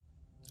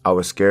I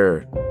was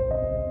scared.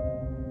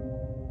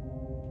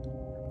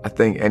 I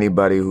think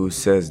anybody who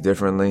says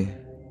differently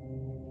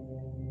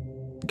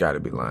gotta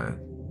be lying.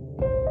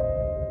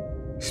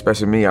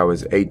 Especially me, I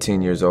was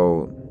 18 years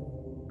old,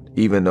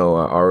 even though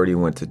I already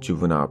went to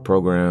juvenile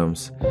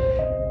programs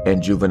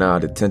and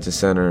juvenile detention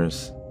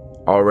centers,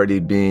 already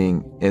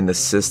being in the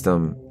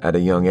system at a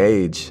young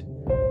age.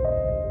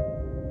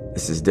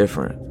 This is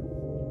different.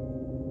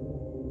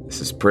 This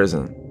is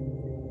prison.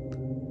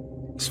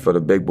 It's for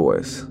the big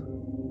boys.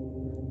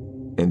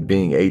 And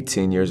being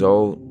 18 years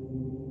old,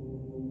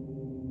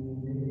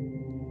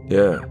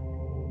 yeah,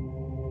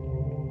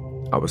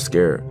 I was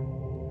scared.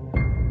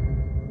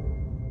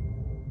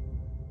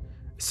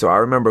 So I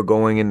remember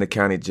going in the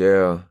county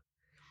jail,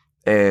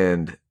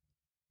 and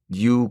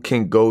you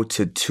can go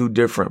to two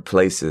different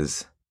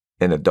places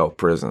in adult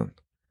prison,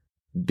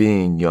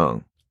 being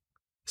young.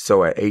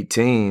 So at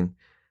 18,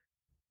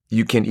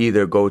 you can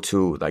either go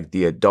to like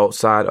the adult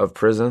side of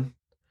prison,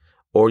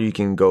 or you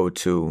can go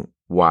to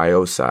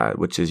YO side,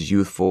 which is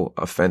youthful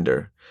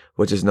offender,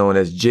 which is known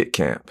as JIT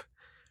camp.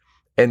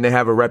 And they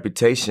have a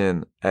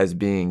reputation as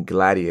being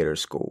gladiator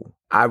school.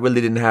 I really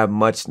didn't have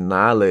much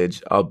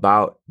knowledge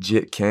about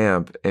JIT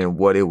camp and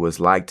what it was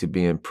like to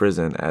be in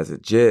prison as a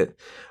JIT.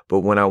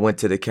 But when I went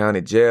to the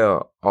county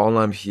jail, all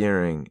I'm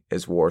hearing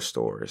is war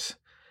stories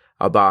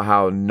about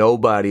how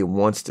nobody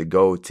wants to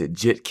go to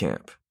JIT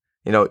camp.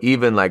 You know,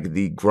 even like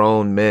the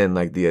grown men,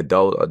 like the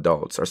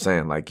adults are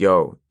saying like,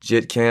 yo,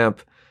 JIT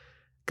camp,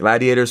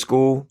 gladiator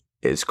school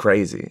is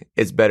crazy.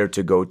 It's better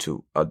to go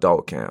to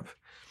adult camp.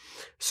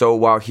 So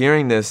while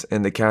hearing this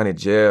in the county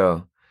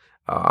jail,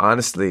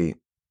 honestly,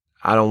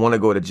 I don't want to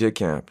go to JIT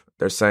camp.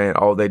 They're saying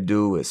all they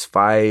do is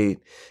fight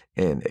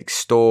and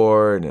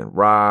extort and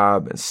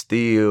rob and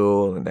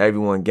steal, and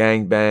everyone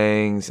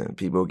gangbangs and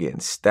people getting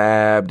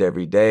stabbed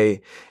every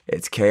day.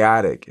 It's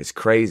chaotic. It's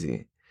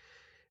crazy.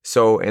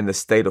 So in the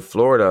state of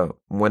Florida,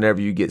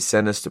 whenever you get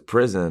sentenced to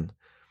prison,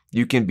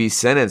 you can be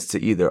sentenced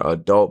to either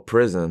adult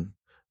prison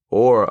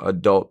or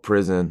adult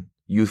prison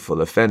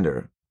youthful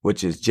offender,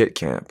 which is JIT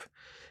camp.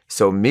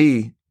 So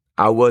me,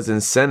 I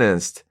wasn't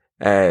sentenced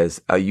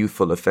as a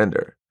youthful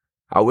offender.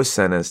 I was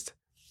sentenced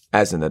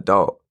as an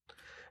adult.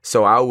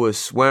 So I was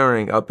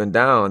swearing up and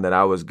down that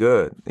I was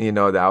good, you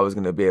know, that I was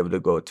going to be able to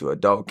go to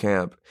adult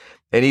camp.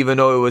 And even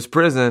though it was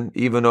prison,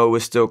 even though it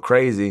was still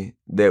crazy,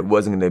 that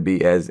wasn't going to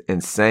be as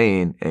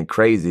insane and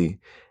crazy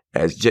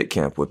as JIT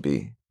camp would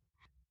be.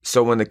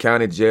 So in the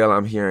county jail,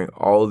 I'm hearing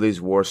all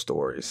these war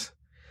stories.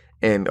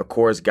 And of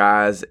course,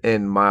 guys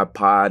in my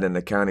pod in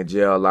the county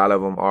jail, a lot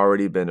of them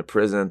already been to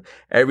prison.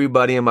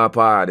 Everybody in my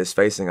pod is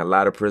facing a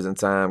lot of prison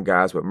time,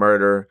 guys with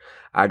murder.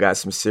 I got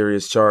some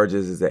serious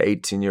charges as an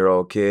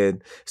 18-year-old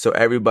kid. So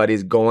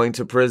everybody's going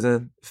to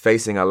prison,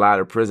 facing a lot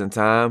of prison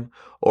time,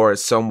 or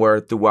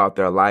somewhere throughout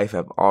their life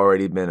have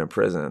already been in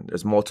prison.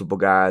 There's multiple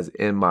guys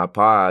in my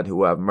pod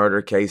who have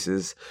murder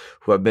cases,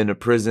 who have been to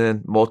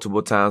prison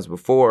multiple times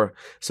before.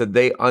 So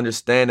they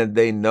understand and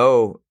they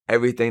know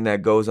everything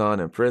that goes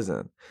on in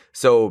prison.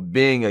 So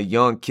being a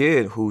young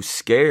kid who's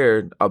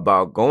scared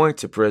about going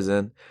to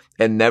prison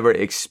and never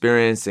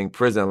experiencing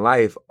prison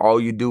life,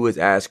 all you do is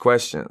ask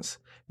questions.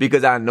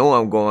 Because I know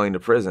I'm going to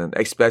prison,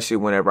 especially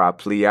whenever I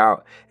plea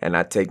out and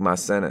I take my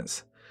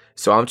sentence.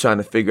 So I'm trying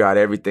to figure out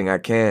everything I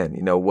can,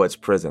 you know, what's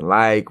prison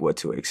like, what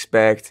to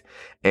expect,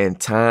 and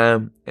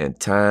time and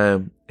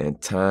time and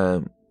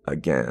time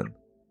again.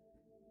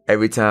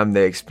 Every time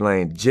they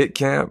explain JIT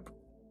camp,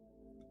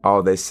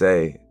 all they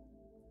say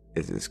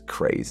is it's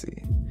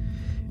crazy.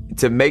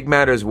 To make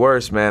matters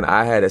worse, man,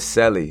 I had a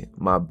cellie,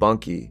 my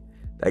bunkie,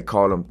 they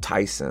called him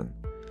Tyson.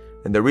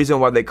 And the reason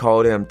why they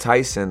called him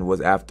Tyson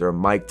was after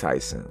Mike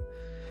Tyson.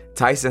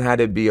 Tyson had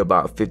to be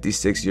about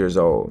 56 years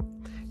old.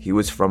 He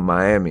was from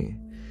Miami.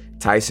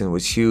 Tyson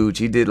was huge.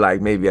 He did I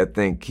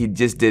think he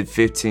just did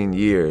 15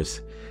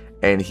 years.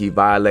 And he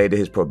violated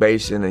his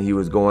probation and he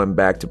was going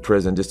back to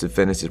prison just to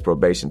finish his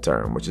probation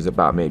term, which is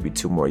about maybe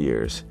 2 more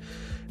years.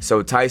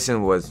 So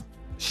Tyson was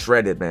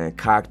shredded, man.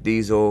 Cock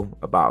diesel,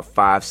 about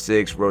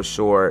 5'6", real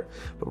short,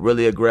 but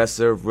really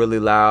aggressive, really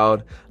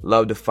loud,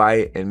 loved to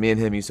fight. And me and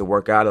him used to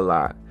work out a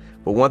lot.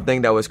 But one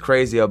thing that was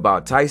crazy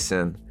about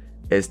Tyson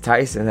is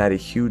Tyson had a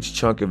huge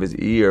chunk of his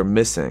ear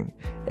missing.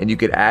 And you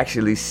could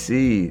actually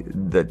see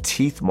the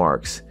teeth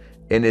marks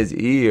in his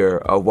ear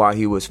of while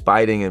he was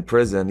fighting in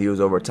prison. He was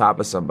over top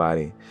of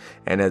somebody.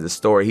 And as the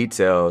story he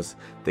tells,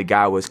 the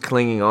guy was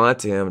clinging on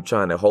to him,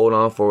 trying to hold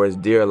on for his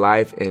dear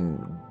life, and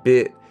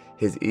bit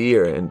his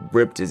ear and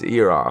ripped his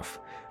ear off.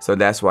 So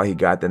that's why he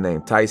got the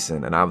name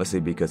Tyson. And obviously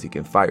because he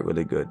can fight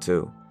really good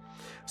too.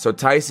 So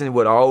Tyson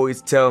would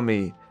always tell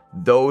me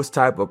those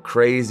type of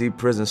crazy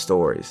prison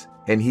stories.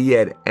 And he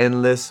had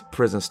endless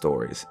prison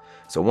stories.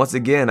 So once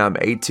again, I'm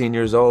 18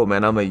 years old,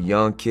 man. I'm a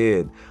young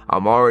kid.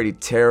 I'm already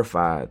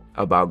terrified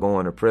about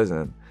going to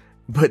prison.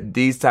 But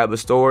these type of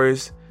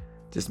stories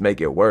just make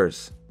it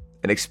worse.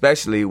 And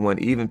especially when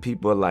even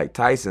people like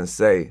Tyson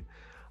say,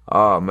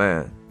 oh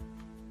man,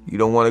 you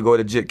don't want to go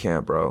to JIT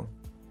camp, bro.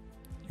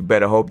 You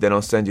better hope they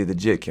don't send you to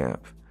JIT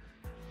camp.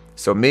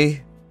 So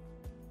me,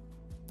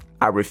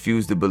 I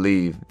refuse to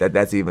believe that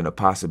that's even a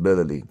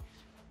possibility.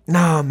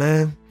 Nah,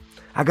 man,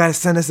 I got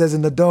sentenced as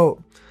an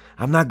adult.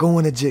 I'm not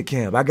going to JIT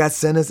camp. I got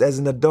sentenced as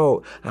an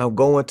adult. I'm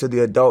going to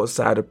the adult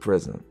side of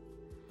prison.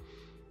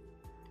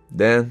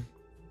 Then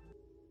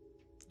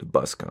the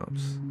bus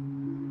comes.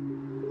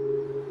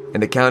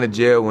 In the county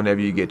jail, whenever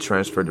you get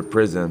transferred to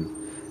prison,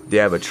 they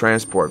have a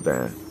transport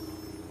van.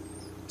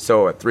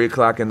 So at 3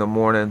 o'clock in the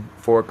morning,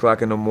 4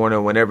 o'clock in the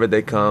morning, whenever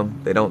they come,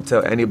 they don't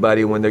tell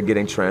anybody when they're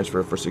getting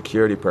transferred for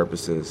security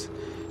purposes.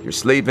 You're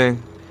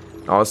sleeping,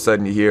 all of a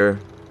sudden you hear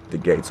the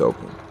gates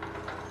open.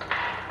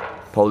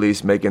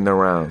 Police making their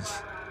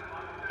rounds.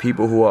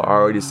 People who are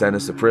already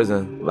sentenced to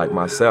prison, like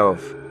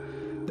myself,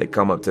 they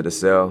come up to the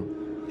cell,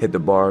 hit the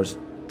bars,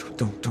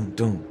 doom, doom,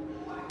 doom.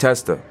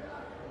 Tester,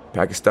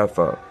 pack your stuff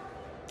up,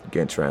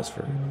 getting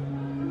transferred.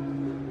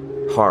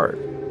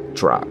 Heart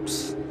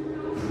drops.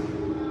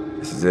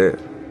 This is it.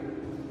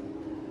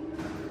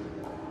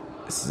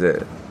 This is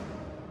it.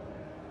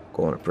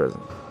 Going to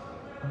prison.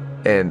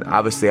 And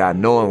obviously I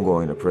know I'm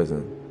going to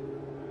prison,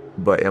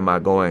 but am I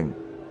going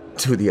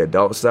to the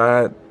adult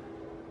side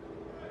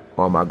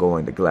or am I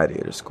going to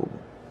gladiator school?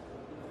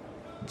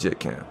 JIT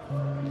camp.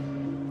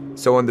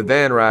 So on the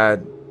van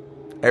ride,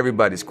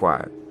 everybody's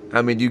quiet.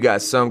 I mean, you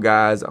got some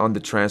guys on the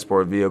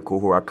transport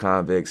vehicle who are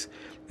convicts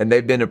and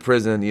they've been to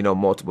prison,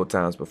 multiple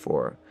times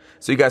before.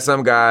 So you got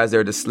some guys,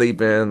 they're just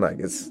sleeping, like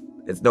it's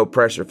no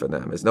pressure for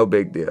them. It's no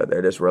big deal.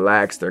 They're just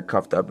relaxed. They're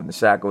cuffed up in the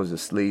shackles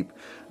asleep.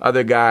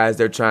 Other guys,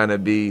 they're trying to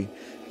be,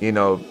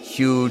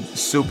 huge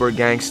super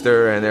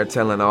gangster, and they're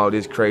telling all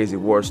these crazy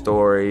war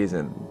stories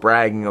and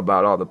bragging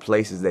about all the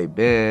places they've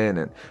been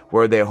and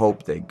where they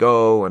hope they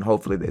go, and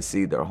hopefully they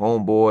see their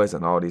homeboys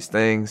and all these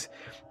things.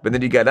 But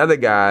then you got other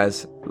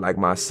guys like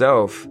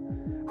myself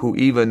who,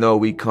 even though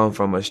we come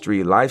from a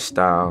street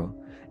lifestyle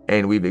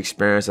and we've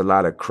experienced a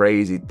lot of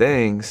crazy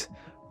things,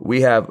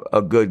 we have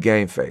a good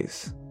game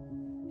face.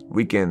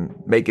 We can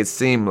make it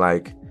seem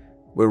like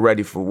we're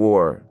ready for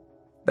war,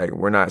 like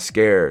we're not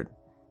scared,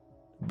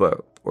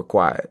 but we're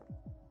quiet.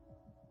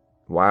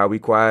 Why are we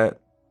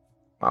quiet?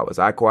 Why was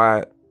I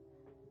quiet?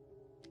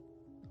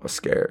 I was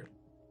scared.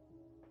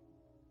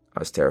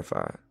 I was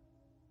terrified.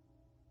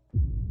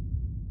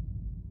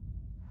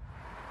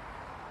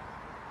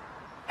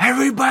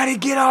 Everybody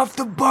get off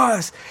the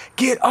bus!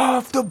 Get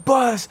off the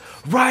bus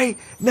right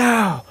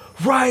now!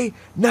 Right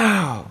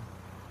now!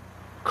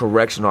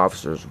 Correction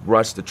officers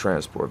rush the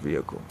transport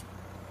vehicle.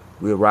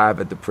 We arrive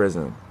at the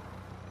prison.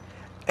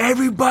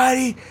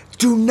 Everybody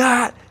do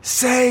not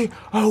say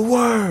a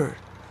word.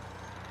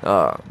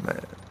 Oh,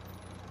 man.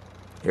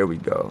 Here we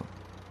go.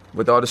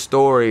 With all the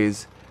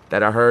stories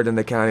that I heard in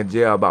the county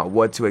jail about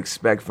what to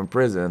expect from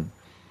prison,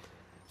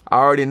 I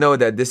already know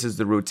that this is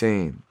the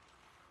routine.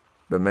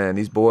 But man,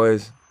 these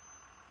boys,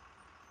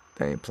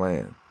 they ain't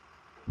playing.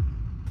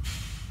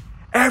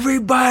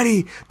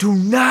 Everybody, do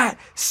not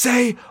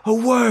say a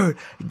word.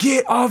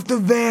 Get off the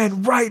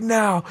van right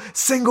now.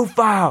 Single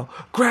file.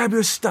 Grab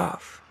your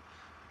stuff.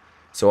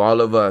 So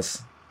all of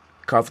us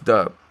cuffed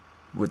up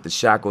with the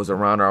shackles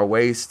around our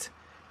waist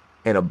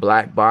in a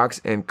black box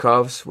and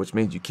cuffs, which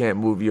means you can't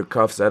move your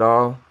cuffs at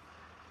all.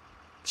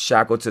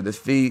 Shackled to the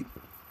feet,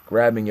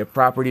 grabbing your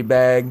property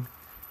bag,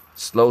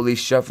 slowly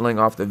shuffling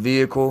off the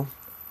vehicle,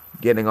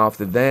 getting off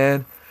the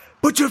van.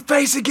 Put your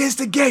face against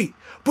the gate.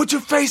 Put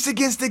your face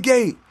against the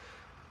gate.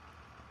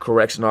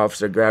 Correction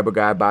officer grab a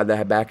guy by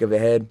the back of the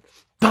head,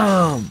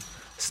 boom,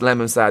 slam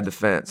him inside the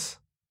fence.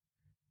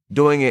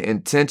 Doing it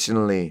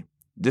intentionally,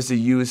 just to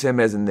use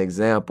him as an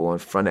example in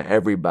front of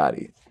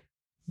everybody.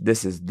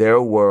 This is their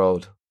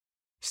world,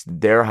 it's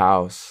their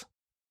house,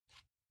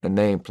 and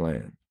they ain't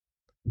playing.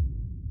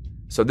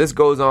 So this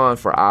goes on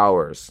for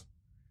hours.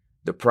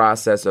 The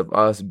process of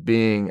us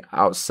being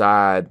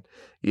outside,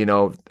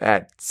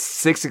 at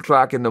 6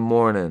 o'clock in the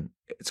morning.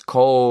 It's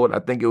cold. I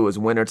think it was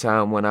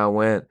wintertime when I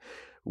went.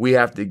 We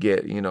have to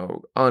get,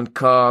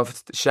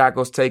 uncuffed, the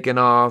shackles taken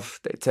off.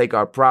 They take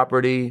our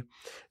property.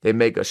 They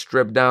make us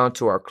strip down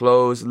to our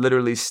clothes,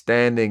 literally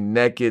standing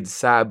naked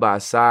side by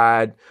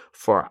side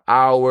for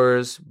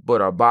hours,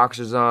 put our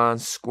boxers on,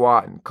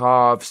 squat and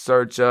cough,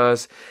 search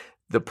us.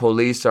 The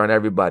police are in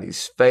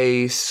everybody's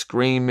face,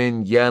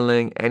 screaming,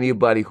 yelling.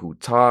 Anybody who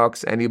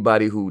talks,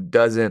 anybody who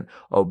doesn't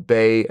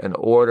obey an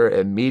order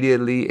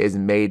immediately is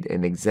made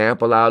an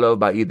example out of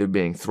by either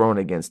being thrown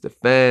against the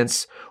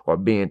fence or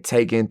being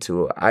taken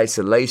to an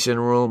isolation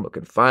room, a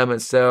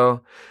confinement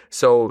cell.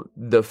 So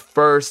the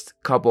first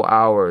couple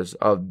hours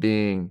of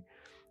being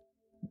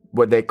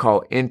what they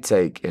call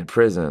intake in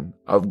prison,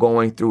 of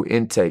going through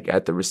intake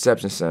at the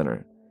reception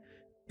center,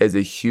 is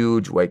a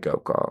huge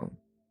wake-up call.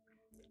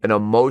 An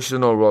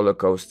emotional roller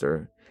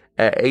coaster.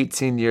 At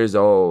 18 years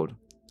old,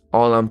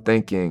 all I'm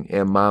thinking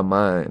in my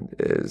mind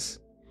is,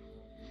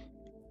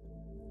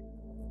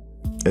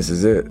 this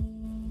is it.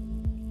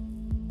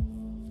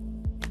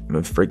 I'm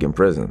in freaking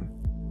prison.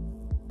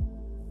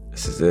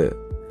 This is it.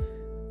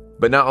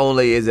 But not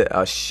only is it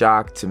a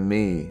shock to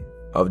me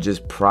of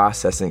just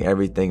processing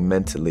everything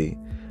mentally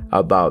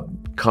about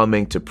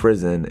coming to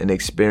prison and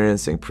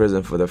experiencing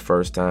prison for the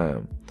first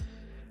time,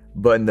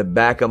 But in the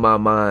back of my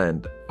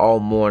mind, all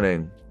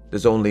morning,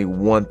 there's only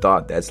one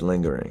thought that's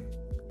lingering.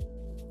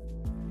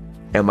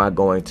 Am I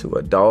going to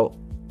adult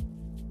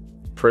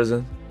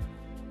prison?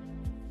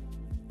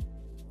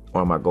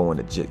 Or am I going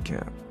to JIT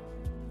camp?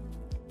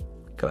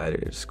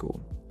 Gladiator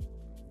school.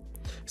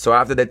 So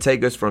after they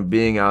take us from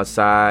being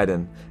outside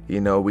and,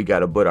 we got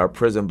to put our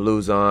prison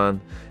blues on,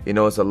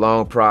 it's a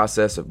long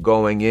process of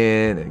going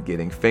in and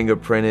getting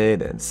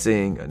fingerprinted and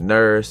seeing a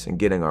nurse and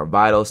getting our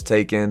vitals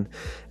taken,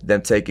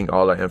 them taking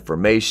all our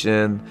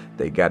information.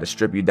 They got to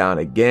strip you down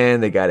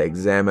again. They got to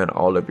examine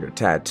all of your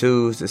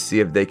tattoos to see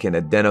if they can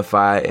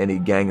identify any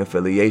gang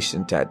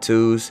affiliation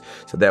tattoos.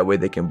 So that way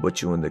they can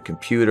put you in the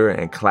computer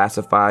and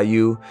classify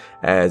you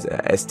as a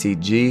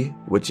STG,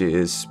 which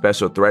is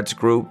Special Threats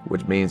Group,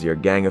 which means you're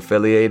gang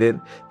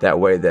affiliated. That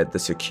way that the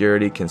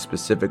security can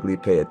specifically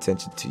pay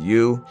attention to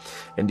you.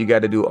 And you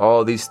got to do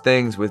all these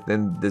things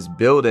within this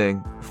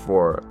building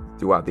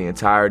throughout the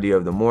entirety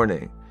of the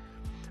morning.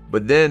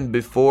 But then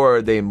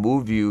before they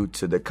move you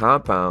to the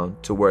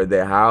compound to where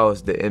they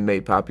house the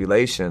inmate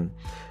population,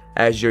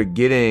 as you're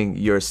getting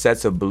your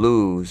sets of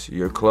blues,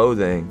 your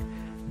clothing,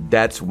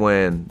 that's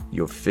when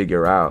you'll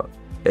figure out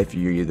if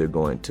you're either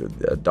going to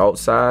the adult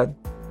side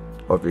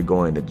or if you're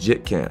going to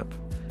JIT camp.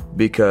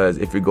 Because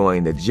if you're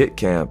going to JIT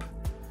camp,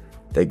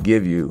 they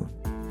give you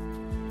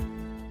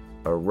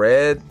a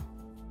red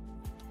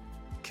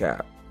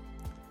cap.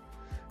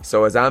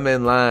 So as I'm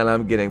in line,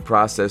 I'm getting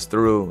processed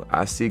through.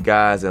 I see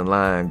guys in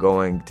line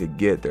going to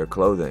get their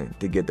clothing,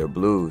 to get their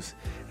blues.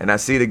 And I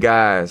see the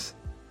guys,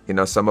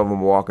 some of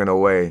them walking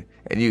away,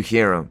 and you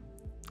hear them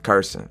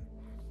cursing,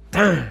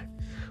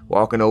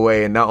 walking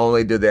away. And not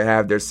only do they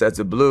have their sets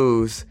of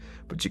blues,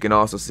 but you can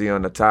also see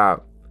on the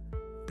top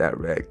that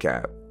red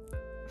cap.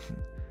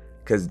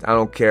 Because I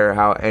don't care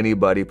how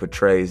anybody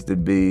portrays to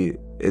be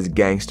as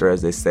gangster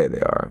as they say they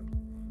are.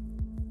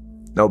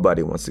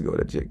 Nobody wants to go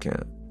to JIT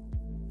camp.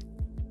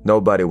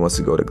 Nobody wants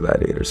to go to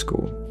gladiator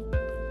school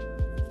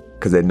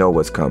because they know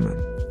what's coming.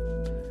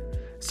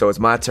 So it's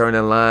my turn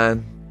in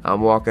line.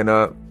 I'm walking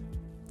up,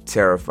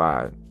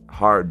 terrified,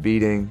 heart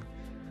beating.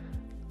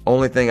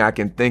 Only thing I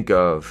can think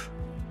of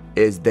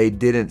is they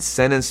didn't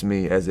sentence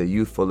me as a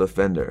youthful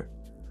offender.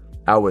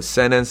 I was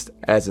sentenced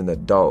as an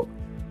adult.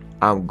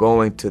 I'm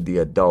going to the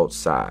adult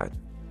side.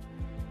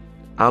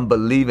 I'm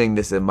believing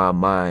this in my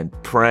mind,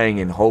 praying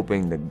and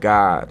hoping to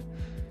God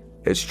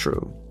it's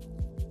true.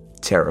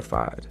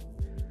 Terrified.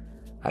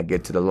 I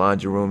get to the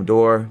laundry room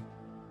door.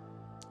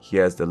 He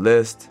has the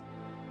list.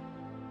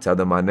 Tell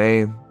them my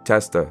name,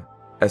 Testa,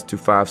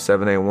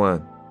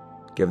 S25781.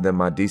 Give them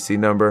my DC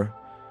number.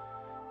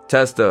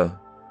 Testa.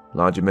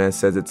 Laundryman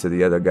says it to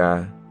the other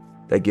guy.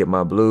 They get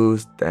my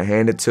blues. They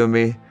hand it to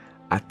me.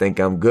 I think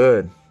I'm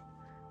good.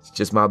 It's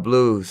just my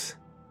blues.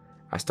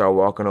 I start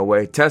walking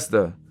away.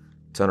 Testa.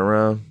 Turn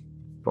around.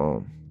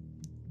 Boom.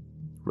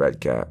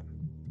 Red cap.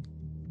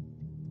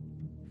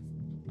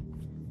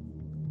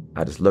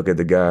 I just look at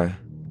the guy.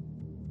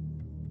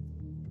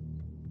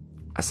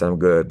 I said, I'm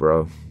good,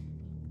 bro.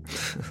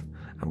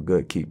 I'm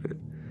good, keep it.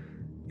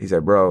 He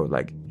said, bro,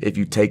 if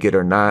you take it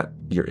or not,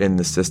 you're in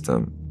the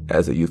system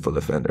as a youthful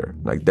offender.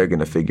 They're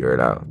gonna figure it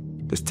out.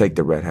 Just take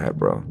the red hat,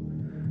 bro.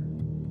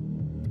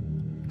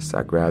 So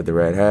I grabbed the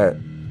red hat,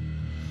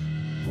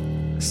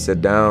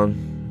 sit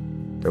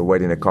down. They're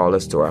waiting to call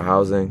us to our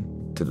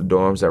housing, to the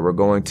dorms that we're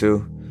going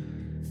to.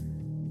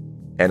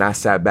 And I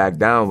sat back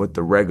down with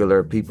the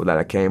regular people that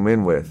I came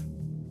in with.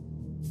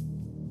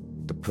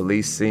 The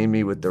police see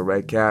me with the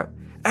red cap.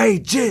 Hey,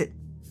 JIT,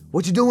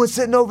 what you doing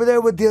sitting over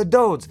there with the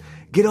adults?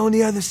 Get on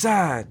the other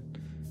side.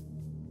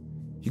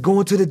 You're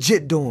going to the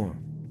JIT dorm.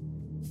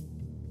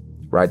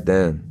 Right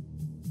then,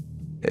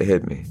 it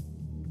hit me.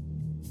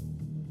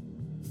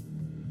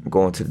 I'm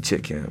going to the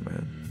JIT camp,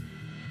 man.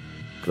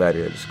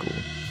 Gladiator school.